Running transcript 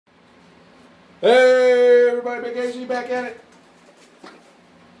Hey everybody, Big AZ back at it.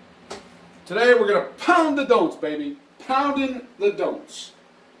 Today we're going to pound the don'ts, baby. Pounding the don'ts.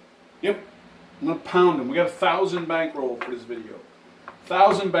 Yep, I'm going to pound them. We got 1,000 bankroll for this video.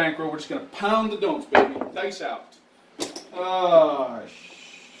 1,000 bankroll. We're just going to pound the don'ts, baby. Dice out.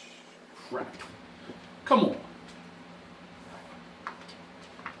 Crap. Come on.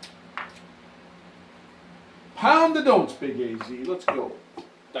 Pound the don'ts, Big AZ. Let's go.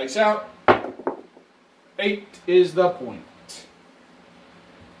 Dice out. 8 is the point.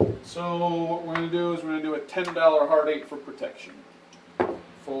 So what we're going to do is we're going to do a $10 hard 8 for protection.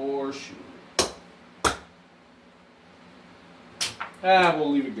 For sure.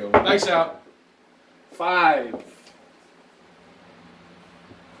 We'll leave it go. Dice out. 5.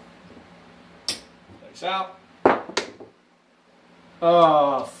 Dice out.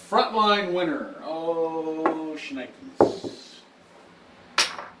 Frontline winner. Oh, shnikes.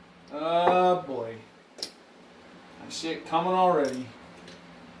 Oh, boy. I see it coming already.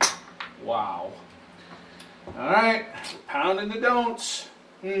 Wow. Alright. Pounding the don'ts.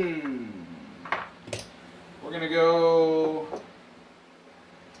 We're going to go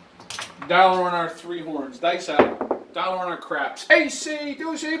dollar on our 3 horns. Dice out. Dollar on our craps. AC, do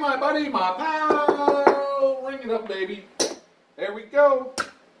you see my buddy, my pal? Ring it up, baby. There we go.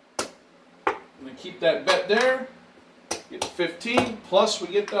 I'm going to keep that bet there. Get 15, plus we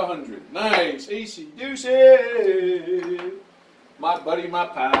get the 100. Nice. AC deuces. My buddy, my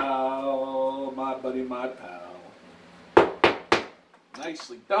pal. My buddy, my pal.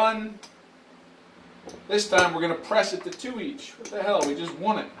 Nicely done. This time we're going to press it to 2 each. What the hell? We just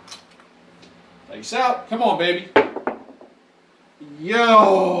won it. Dice out. Come on, baby.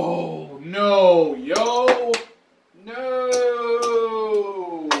 Yo. No. Yo. No.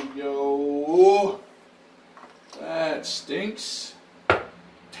 Yo. That stinks.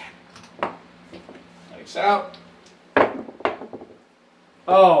 Dice out.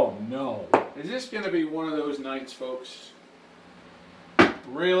 Oh no. Is this going to be one of those nights, folks?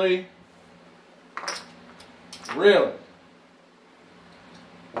 Really? Really?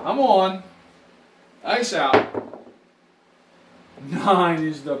 Come on. Dice out. 9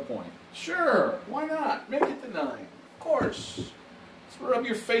 is the point. Sure. Why not? Make it the 9. Of course. Let's rub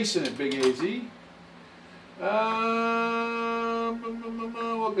your face in it, Big AZ.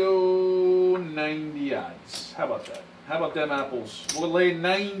 We'll go 90 odds. How about that? How about them apples? We'll lay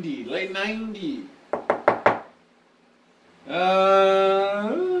 90. Lay 90.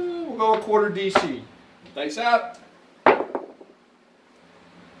 We'll go a quarter DC. Dice out.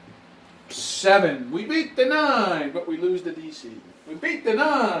 7. We beat the 9, but we lose the DC. We beat the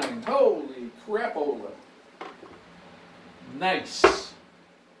 9. Holy crapola. Nice.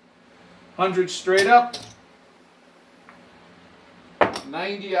 100 straight up.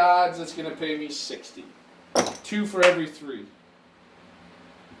 90 odds, that's going to pay me 60. 2 for every 3.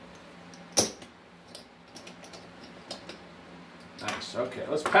 Nice. Okay,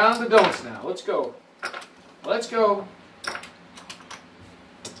 let's pound the don'ts now. Let's go. Let's go.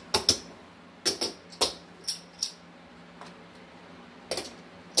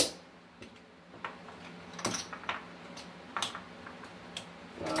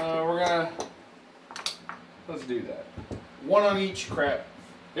 Let's do that. 1 on each crap.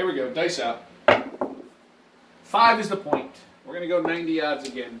 There we go. Dice out. 5 is the point. We're going to go 90 odds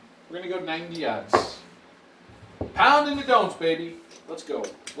again. We're going to go 90 odds. Pounding the don'ts, baby. Let's go.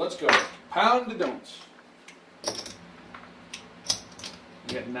 Let's go. Pound the don'ts.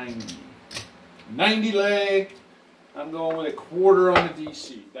 We got 90. 90 lay. I'm going with a quarter on the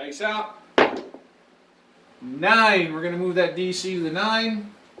DC. Dice out. 9. We're going to move that DC to the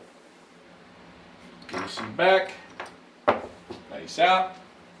 9. DC back. Dice out.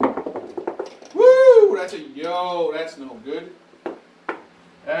 Woo! That's a yo. That's no good.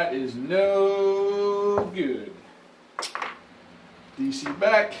 That is no good. DC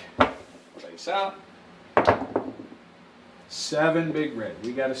back. Dice out. 7 big red.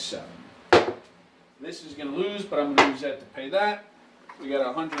 We got a 7. This is going to lose, but I'm going to use that to pay that. We got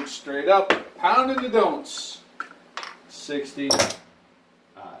 100 straight up. Pounding the don'ts. 60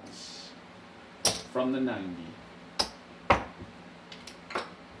 odds. From the 90.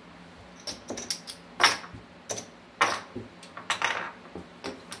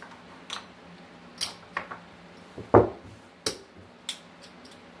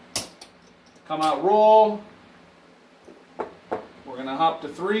 Come out, roll. We're going to hop to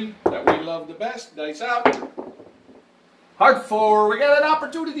 3 that we love the best. Dice out. Hard 4. We got an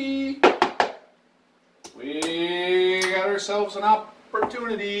opportunity. We got ourselves an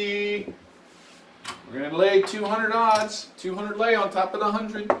opportunity. We're going to lay 200 odds. 200 lay on top of the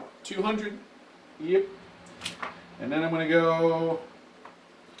 100. 200. Yep. And then I'm going to go,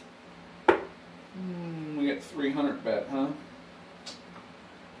 we get 300 bet, huh?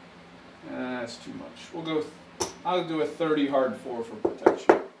 That's too much. I'll do a 30 hard 4 for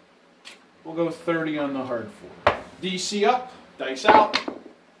protection. We'll go 30 on the hard 4. DC up, dice out.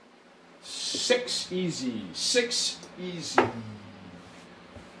 6 easy. 6 easy.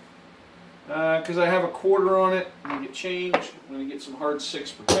 Because I have a quarter on it, I'm going to get change. I'm going to get some hard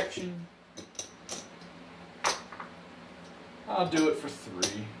 6 protection. I'll do it for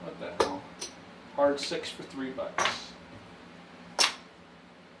 3. What the hell? Hard 6 for $3.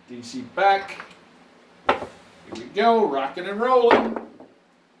 DC back. Here we go, rocking and rolling.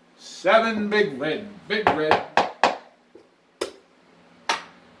 7 big red. Big red.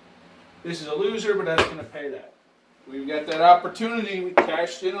 This is a loser, but that's going to pay that. We've got that opportunity. We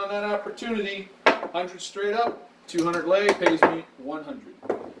cashed in on that opportunity. 100 straight up, 200 lay, pays me 100.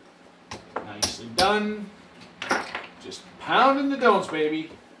 Nicely done. Just pounding the don'ts,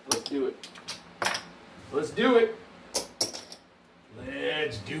 baby. Let's do it. Let's do it.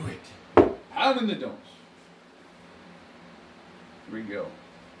 Let's do it. Pounding the don'ts. Here we go.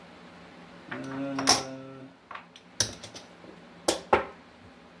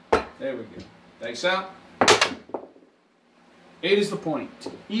 There we go. Dice out. 8 is the point.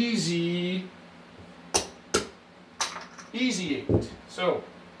 Easy. Easy 8. So, of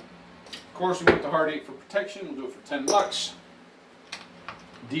course, we went the hard 8 for protection. We'll do it for $10.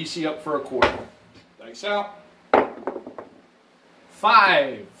 DC up for a quarter. Dice out.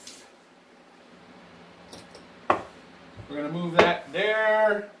 5. We're going to move that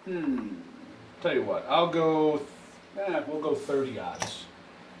there. Tell you what, I'll go, we'll go 30 odds.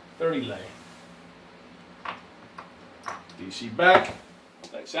 30 lay. DC back.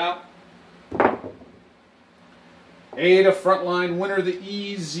 Dice out. 8, a frontline winner the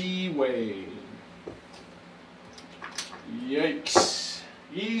easy way. Yikes.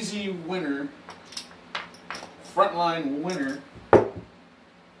 Easy winner. Frontline winner. Oh,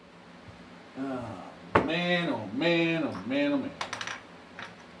 man, oh, man, oh, man, oh, man.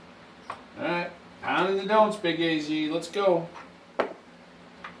 Alright, pounding the don'ts, Big AZ. Let's go.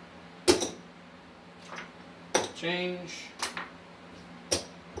 Change.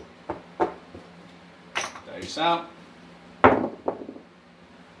 Dice out.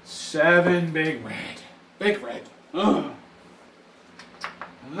 7 big red. Big red. Ugh.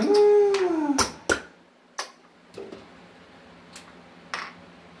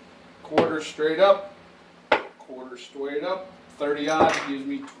 Quarter straight up. Quarter straight up. 30 odds gives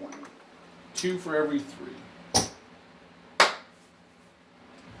me 20. 2 for every 3.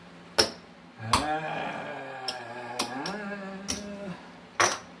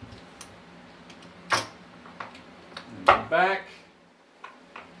 Back.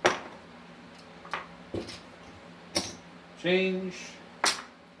 Change.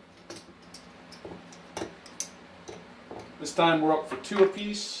 This time we're up for 2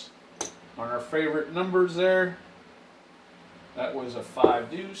 apiece on our favorite numbers there. That was a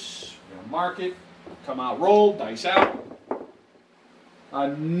 5 deuce. We're going to mark it. Come out, roll, dice out.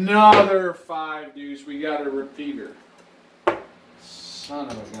 Another 5 deuce. We got a repeater. Son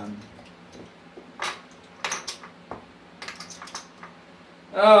of a gun.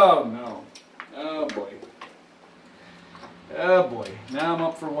 Oh no. Oh boy. Oh boy. Now I'm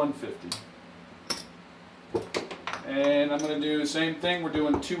up for 150. And I'm going to do the same thing. We're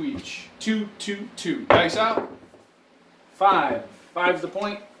doing 2 each. 2, 2, 2. Dice out. 5. 5's the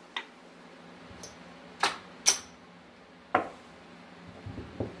point.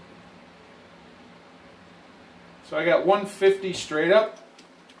 So I got 150 straight up.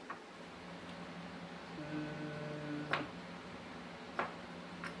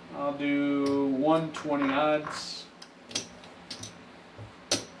 I'll do 120 odds.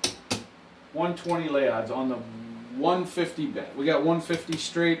 120 lay odds on the 150 bet. We got 150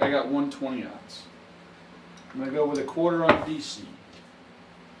 straight. I got 120 odds. I'm going to go with a quarter on DC.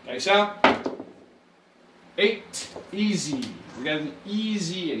 Dice out. 8. Easy. We got an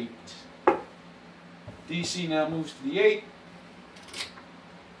easy 8. DC now moves to the 8.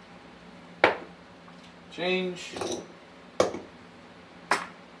 Change.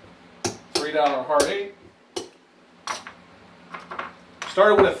 $3 hard 8.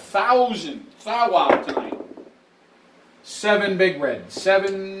 Started with 1,000. Wow tonight. 7 big red.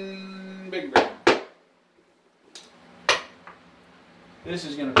 7 big red. This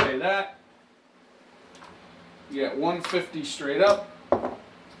is going to pay that. You got 150 straight up.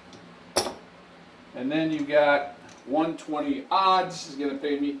 And then you got 120 odds is going to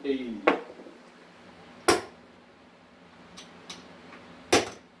pay me 80.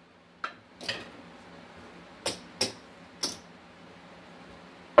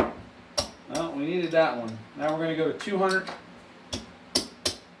 we needed that one. Now we're going to go to 200.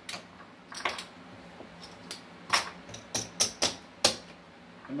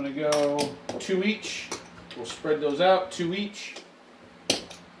 I'm going to go 2 each. We'll spread those out, 2 each.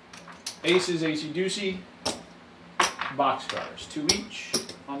 Aces, acey deucey. Boxcars, 2 each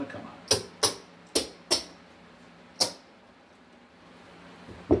on the come out.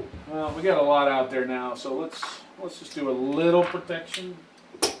 Well, we got a lot out there now, so let's just do a little protection.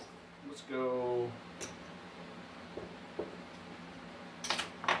 Let's go.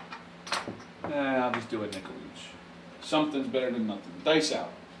 I'll just do a nickel each. Something's better than nothing. Dice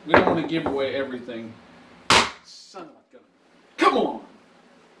out. We don't want to give away everything. Son of a gun. Come on!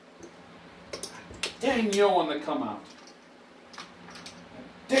 Dang yo on the come out.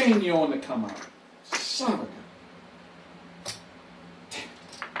 Dang yo on the come out. Son of a gun.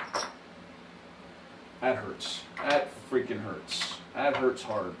 That hurts. That freaking hurts. That hurts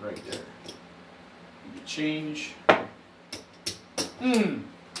hard right there. You change.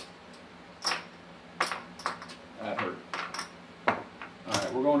 That hurt.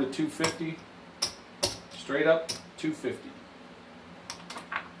 Alright, we're going to 250. Straight up, 250.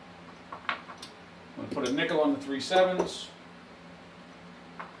 I'm going to put a nickel on the 3 sevens.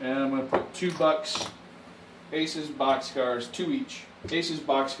 And I'm going to put $2. Aces, boxcars, 2 each. Aces,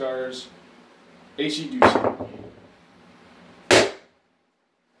 boxcars, acey deucey.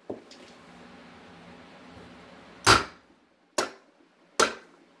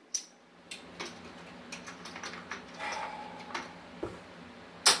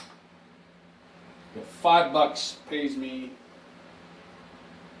 $5 pays me.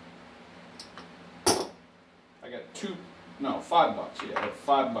 I got $5. Yeah, I have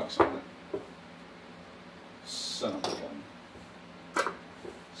 $5 on it. Son of a gun.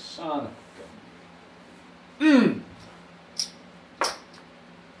 Son of a gun.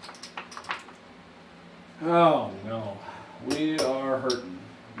 Oh no, we are hurting.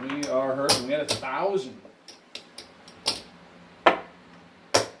 We are hurting. We had 1,000.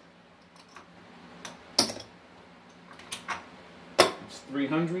 It's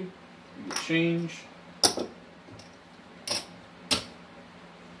 300. You get change.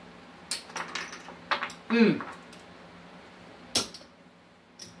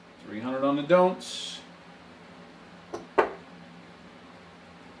 $300 on the don'ts.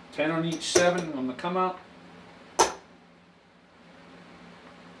 10 on each 7 on the come out.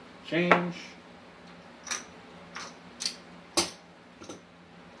 Change.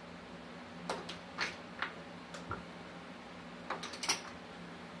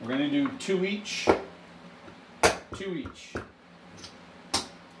 We're going to do 2 each. 2 each.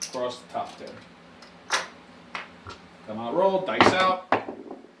 Across the top there. Come out, roll, dice out.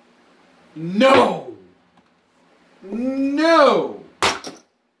 No! No!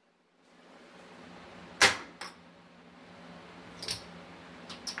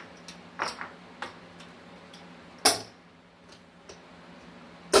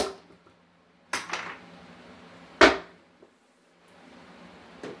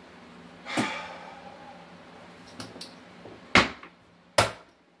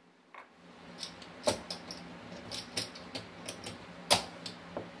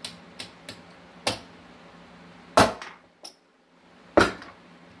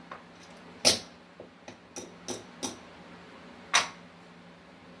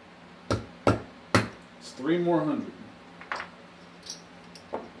 It's 3 more hundred.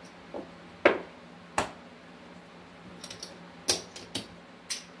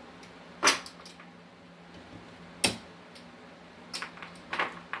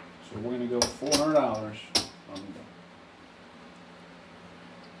 So we're going to go $400 on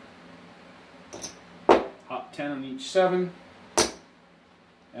the hop 10 on each 7.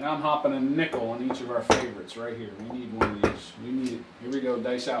 And I'm hopping a nickel on each of our favorites right here. We need one of these. We need it. Here we go.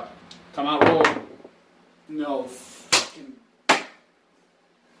 Dice out. Come out, roll. No fucking.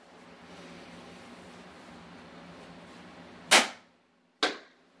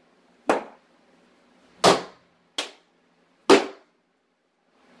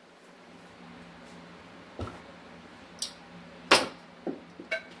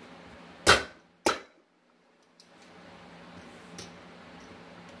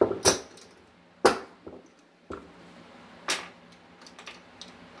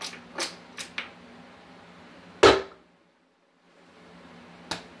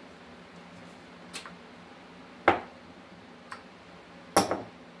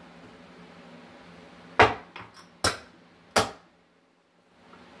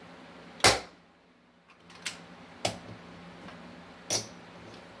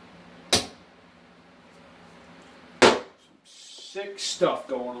 Sick stuff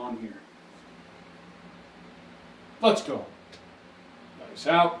going on here. Let's go. Dice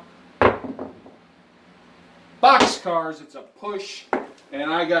out. Boxcars, it's a push,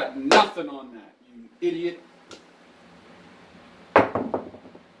 and I got nothing on that, you idiot.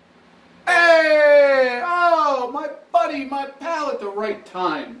 Hey! Oh, my buddy, my pal at the right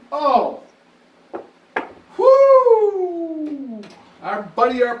time. Oh. Woo! Our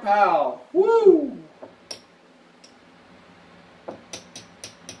buddy, our pal. Woo!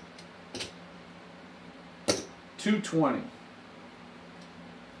 $2.20.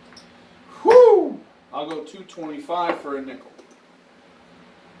 Whoo! I'll go $2.25 for a nickel.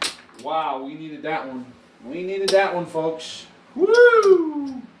 Wow, we needed that one. We needed that one, folks.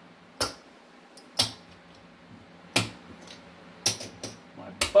 Woo! My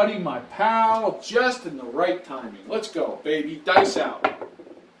buddy, my pal, just in the right timing. Let's go, baby. Dice out.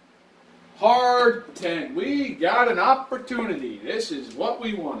 Hard 10. We got an opportunity. This is what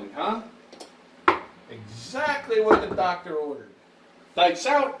we wanted, huh? Exactly what the doctor ordered. Dice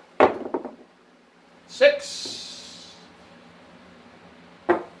out. 6.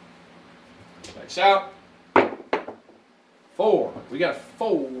 Dice out. 4. We got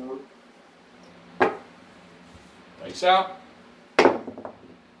 4. Dice out.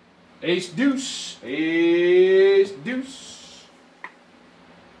 Ace deuce. Ace deuce.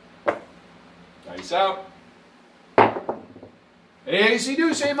 Dice out. Ace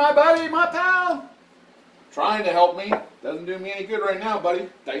deuce. Hey, my buddy, my pal. Trying to help me. Doesn't do me any good right now, buddy.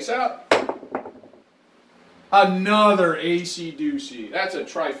 Dice out. Another acey deucey. That's a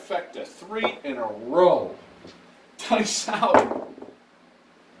trifecta. 3 in a row. Dice out.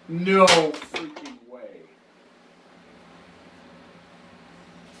 No freaking way.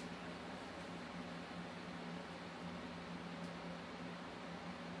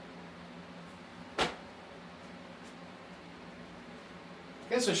 I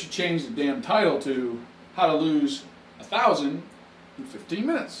guess I should change the damn title to How to Lose 1,000 in 15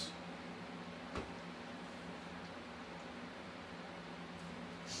 minutes.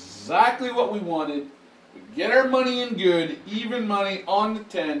 Exactly what we wanted. We get our money in good, even money on the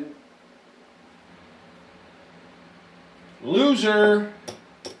 10. Loser,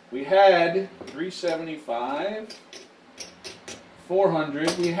 we had 375,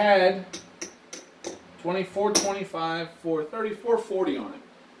 400. We had 24, 25, 430, 440 on it.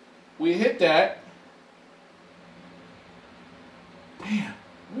 We hit that. Damn,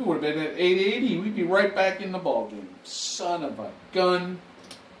 we would have been at 880. We'd be right back in the ballgame. Son of a gun.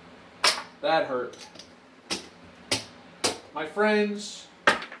 That hurt. My friends,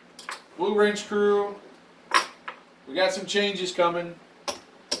 Blue Wrench crew, we got some changes coming.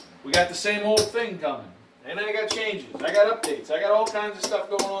 We got the same old thing coming. And I got changes. I got updates. I got all kinds of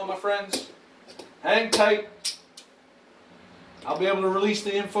stuff going on, my friends. Hang tight. I'll be able to release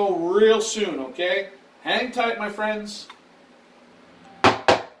the info real soon, okay? Hang tight, my friends.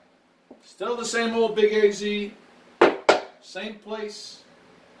 Still the same old Big AZ. Same place.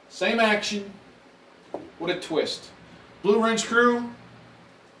 Same action. With a twist. Blue Wrench crew,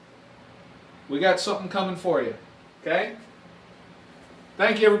 we got something coming for you. Okay?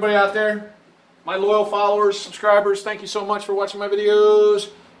 Thank you, everybody out there. My loyal followers, subscribers, thank you so much for watching my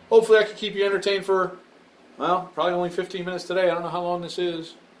videos. Hopefully I can keep you entertained for, well, probably only 15 minutes today. I don't know how long this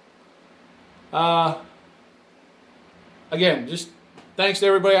is. Again, just thanks to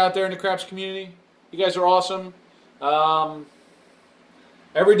everybody out there in the craps community. You guys are awesome.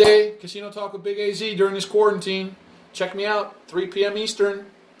 Every day, Casino Talk with Big AZ during this quarantine. Check me out, 3 p.m. Eastern,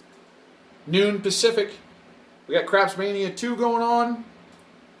 noon Pacific. We got Craps Mania 2 going on.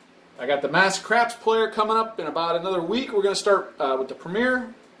 I got the Masked Craps player coming up in about another week. We're going to start with the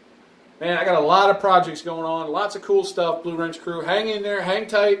premiere. Man, I got a lot of projects going on. Lots of cool stuff, Blue Wrench crew. Hang in there. Hang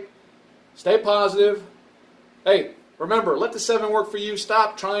tight. Stay positive. Hey, remember, let the 7 work for you.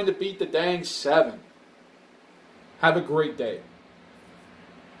 Stop trying to beat the dang 7. Have a great day.